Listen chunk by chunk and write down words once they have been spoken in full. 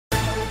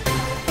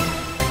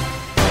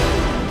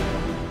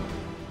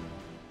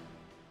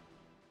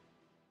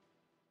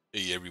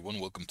Hey everyone,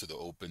 welcome to the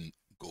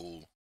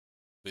Opengoal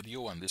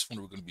video. On this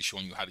one, we're going to be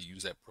showing you how to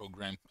use that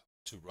program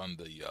to run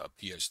the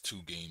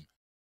PS2 game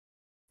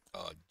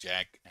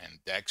Jak and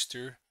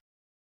Daxter.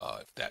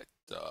 If that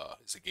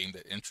is a game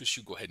that interests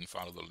you, go ahead and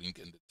follow the link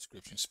in the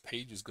descriptions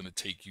page. It's going to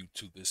take you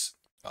to this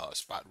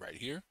spot right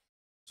here.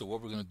 So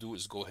what we're going to do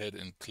is go ahead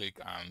and click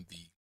on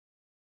the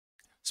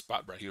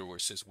spot right here where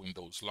it says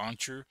Windows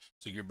Launcher.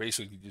 So you're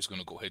basically just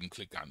going to go ahead and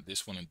click on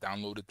this one and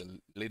download it.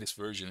 The latest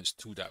version is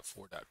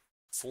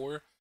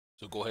 2.4.4.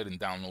 So go ahead and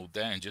download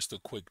that. And just a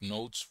quick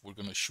notes, we're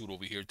going to shoot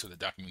over here to the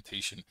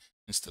documentation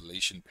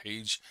installation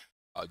page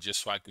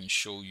just so I can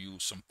show you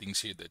some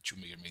things here that you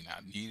may or may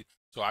not need.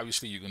 So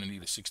obviously you're going to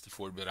need a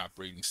 64-bit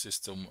operating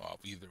system of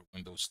either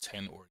Windows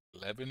 10 or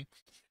 11.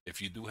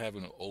 If you do have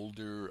an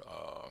older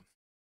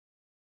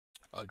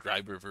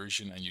driver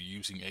version and you're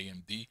using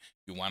AMD,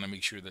 you want to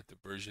make sure that the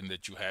version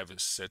that you have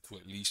is set to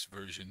at least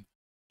version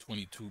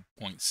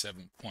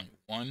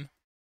 22.7.1.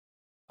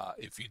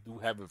 If you do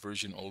have a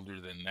version older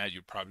than that,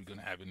 you're probably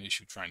going to have an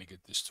issue trying to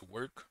get this to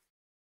work.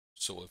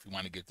 So if you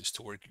want to get this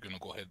to work, you're going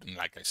to go ahead and,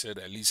 like I said,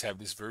 at least have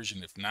this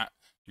version. If not,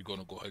 you're going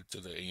to go ahead to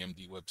the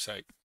AMD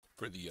website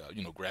for the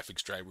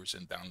graphics drivers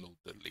and download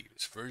the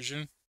latest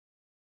version.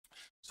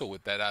 So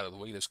with that out of the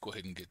way, let's go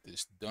ahead and get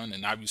this done.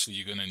 And obviously,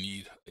 you're going to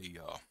need a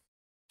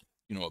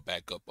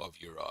backup of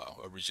your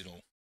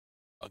original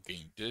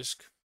game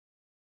disk.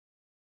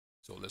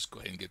 So let's go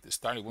ahead and get this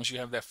started. Once you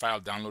have that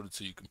file downloaded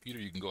to your computer,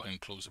 you can go ahead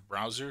and close the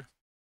browser.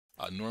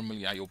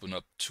 Normally, I open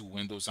up two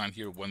windows on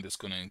here. One that's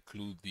going to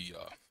include the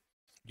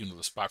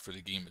the spot for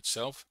the game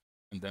itself,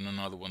 and then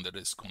another one that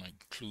is going to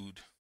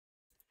include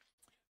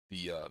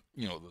the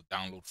the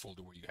download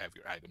folder where you have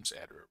your items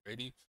added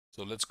already.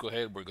 So let's go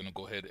ahead. We're going to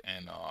go ahead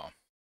and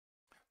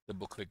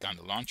double click on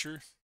the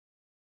launcher.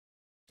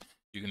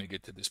 You're going to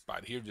get to this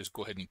spot here. Just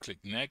go ahead and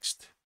click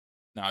next.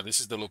 Now this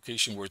is the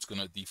location where it's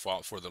going to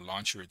default for the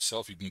launcher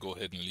itself. You can go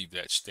ahead and leave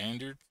that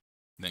standard,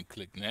 then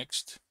click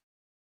next.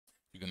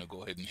 You're going to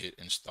go ahead and hit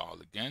install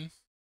again.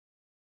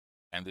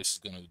 And this is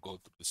going to go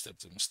through the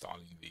steps of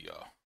installing the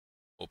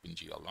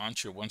Opengoal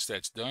launcher. Once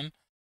that's done,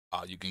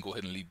 you can go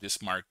ahead and leave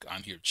this mark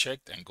on here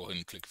checked and go ahead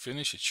and click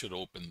finish. It should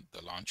open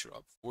the launcher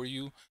up for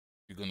you.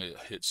 You're going to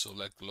hit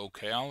select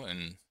locale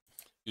and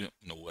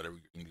whatever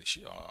your English,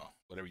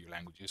 whatever your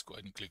language is, go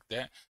ahead and click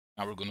that.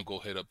 Now we're going to go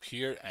ahead up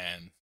here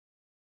and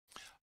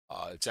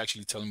it's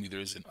actually telling me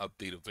there is an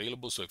update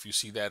available. So if you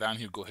see that on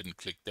here, go ahead and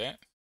click that.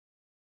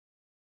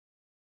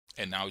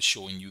 And now it's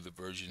showing you the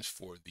versions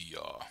for the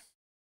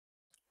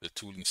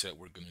tooling set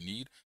we're going to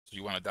need. So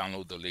you want to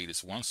download the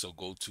latest one. So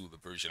go to the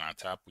version on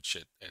top, which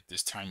at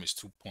this time is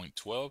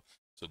 2.12.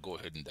 So go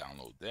ahead and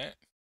download that.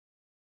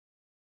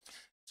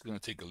 It's going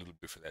to take a little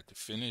bit for that to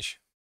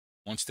finish.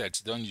 Once that's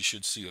done, you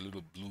should see a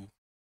little blue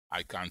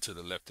icon to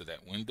the left of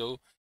that window.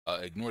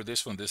 Ignore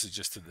this one. This is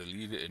just to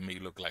delete it. It may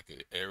look like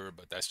an error,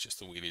 but that's just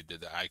the way they did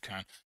the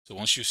icon. So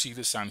once you see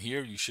this on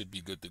here, you should be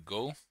good to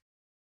go.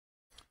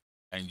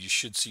 And you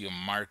should see a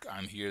mark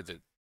on here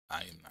that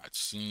I am not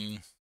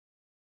seeing.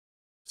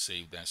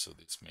 Save that so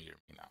this may or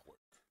may not work.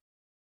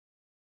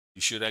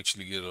 You should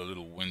actually get a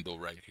little window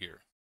right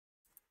here.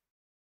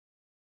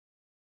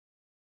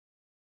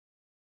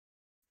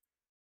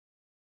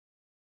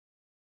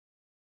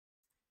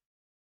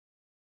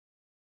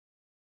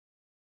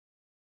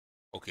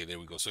 Okay, there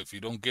we go. So if you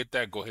don't get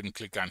that, go ahead and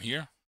click on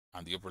here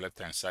on the upper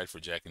left-hand side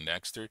for Jak and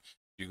Daxter.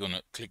 You're going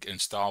to click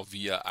install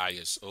via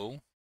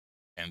ISO.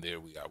 And there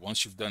we are.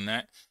 Once you've done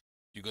that,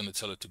 you're going to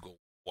tell it to go,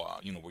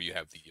 where you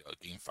have the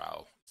game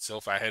file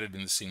itself. I had it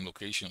in the same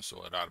location,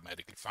 so it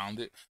automatically found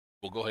it.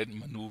 We'll go ahead and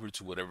maneuver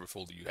to whatever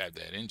folder you have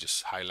that in.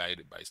 Just highlight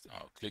it by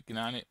clicking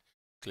on it.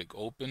 Click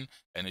open,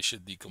 and it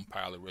should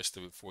decompile the rest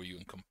of it for you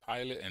and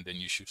compile it. And then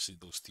you should see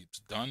those steps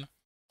done.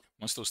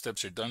 Once those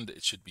steps are done,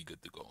 it should be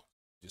good to go.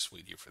 Just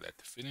wait here for that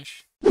to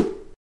finish.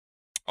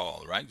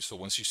 All right. So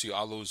once you see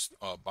all those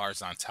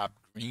bars on top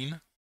green,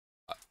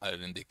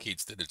 it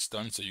indicates that it's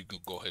done. So you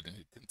can go ahead and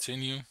hit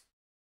continue.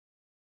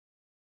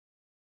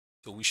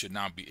 So we should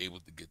now be able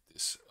to get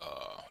this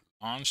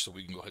launched. So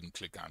we can go ahead and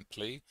click on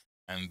play.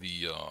 And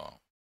the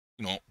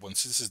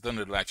once this is done,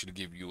 it'll actually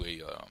give you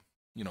a a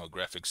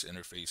graphics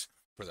interface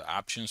for the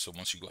options. So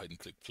once you go ahead and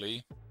click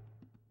play,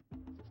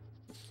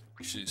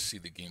 you should see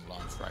the game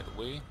launch right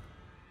away.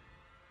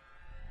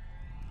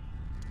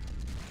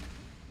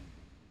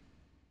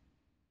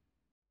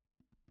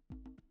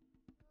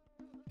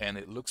 And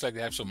it looks like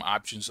they have some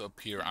options up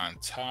here on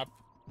top.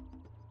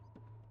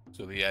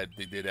 So they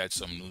did add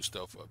some new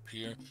stuff up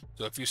here.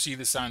 So if you see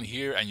this on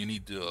here and you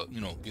need to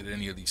get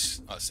any of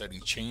these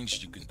settings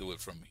changed, you can do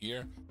it from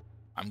here.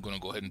 I'm going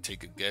to go ahead and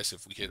take a guess.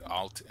 If we hit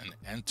Alt and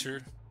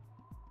Enter,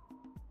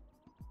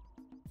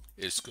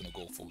 it's going to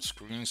go full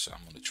screen. So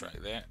I'm going to try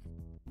that.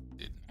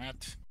 Did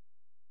not.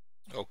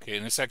 Okay,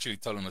 and it's actually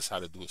telling us how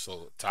to do it.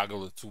 So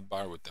toggle the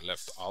toolbar with the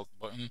left Alt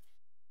button.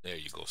 There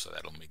you go. So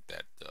that'll make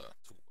that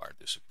toolbar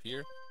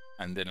disappear.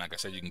 And then, like I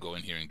said, you can go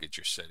in here and get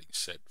your settings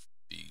set for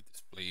the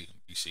display,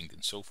 VSync,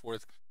 and so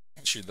forth.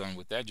 Once you're done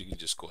with that, you can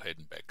just go ahead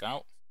and back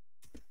out.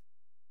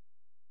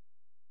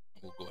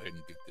 We'll go ahead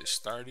and get this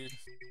started.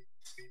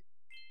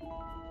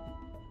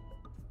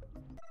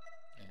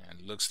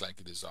 And looks like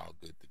it is all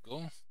good to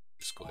go.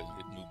 Just go ahead and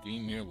hit new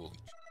game here. We'll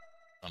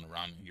run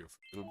around here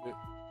for a little bit.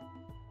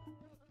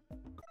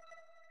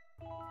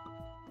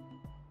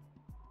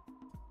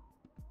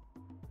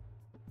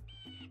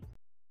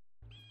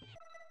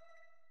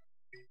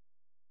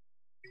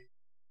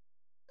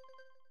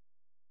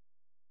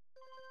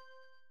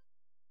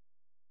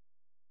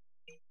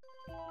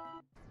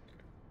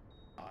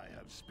 I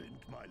have spent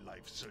my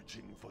life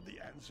searching for the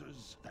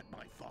answers that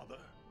my father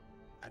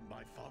and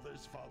my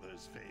father's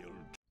fathers failed.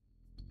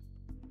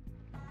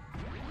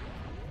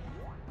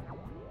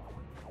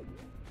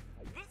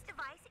 This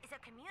device is a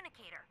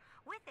communicator.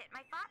 With it,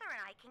 my father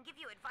and I can give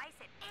you advice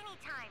at any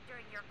time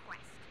during your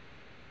quest.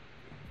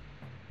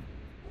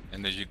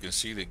 And as you can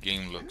see, the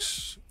game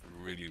looks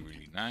really,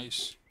 really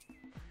nice.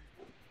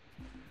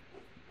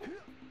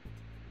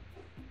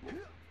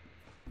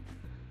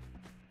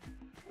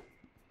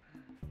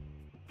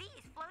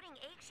 These floating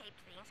egg-shaped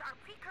things are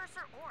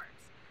precursor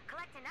orbs.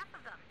 Collect enough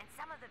of them, and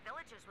some of the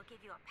villagers will give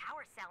you a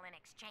power cell in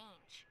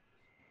exchange.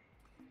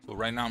 So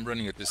right now I'm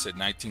running at this at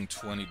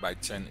 1920 by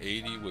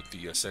 1080 with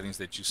the settings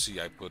that you see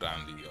I put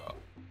on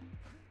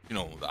the,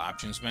 the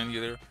options menu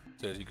there.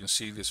 So as you can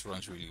see, this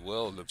runs really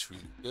well. It looks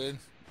really good.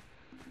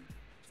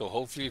 So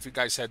hopefully, if you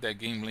guys had that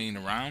game laying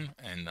around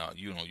and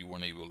you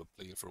weren't able to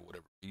play it for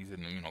whatever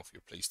reason, if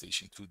your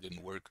PlayStation 2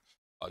 didn't work,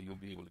 you'll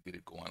be able to get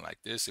it going like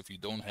this. If you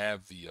don't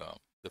have the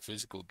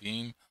physical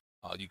game,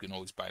 you can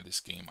always buy this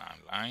game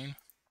online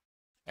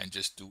and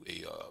just do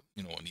a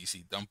an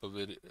easy dump of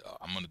it.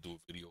 I'm gonna do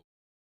a video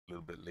a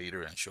little bit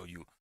later and show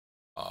you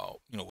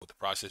what the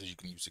processes you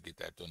can use to get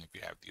that done if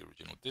you have the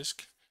original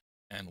disc.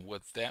 And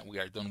with that, we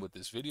are done with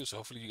this video. So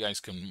hopefully you guys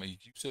can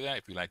make use of that.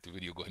 If you like the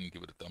video, go ahead and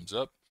give it a thumbs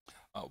up.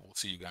 We'll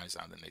see you guys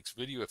on the next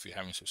video. If you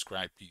haven't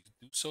subscribed, please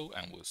do so,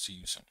 and we'll see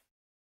you soon.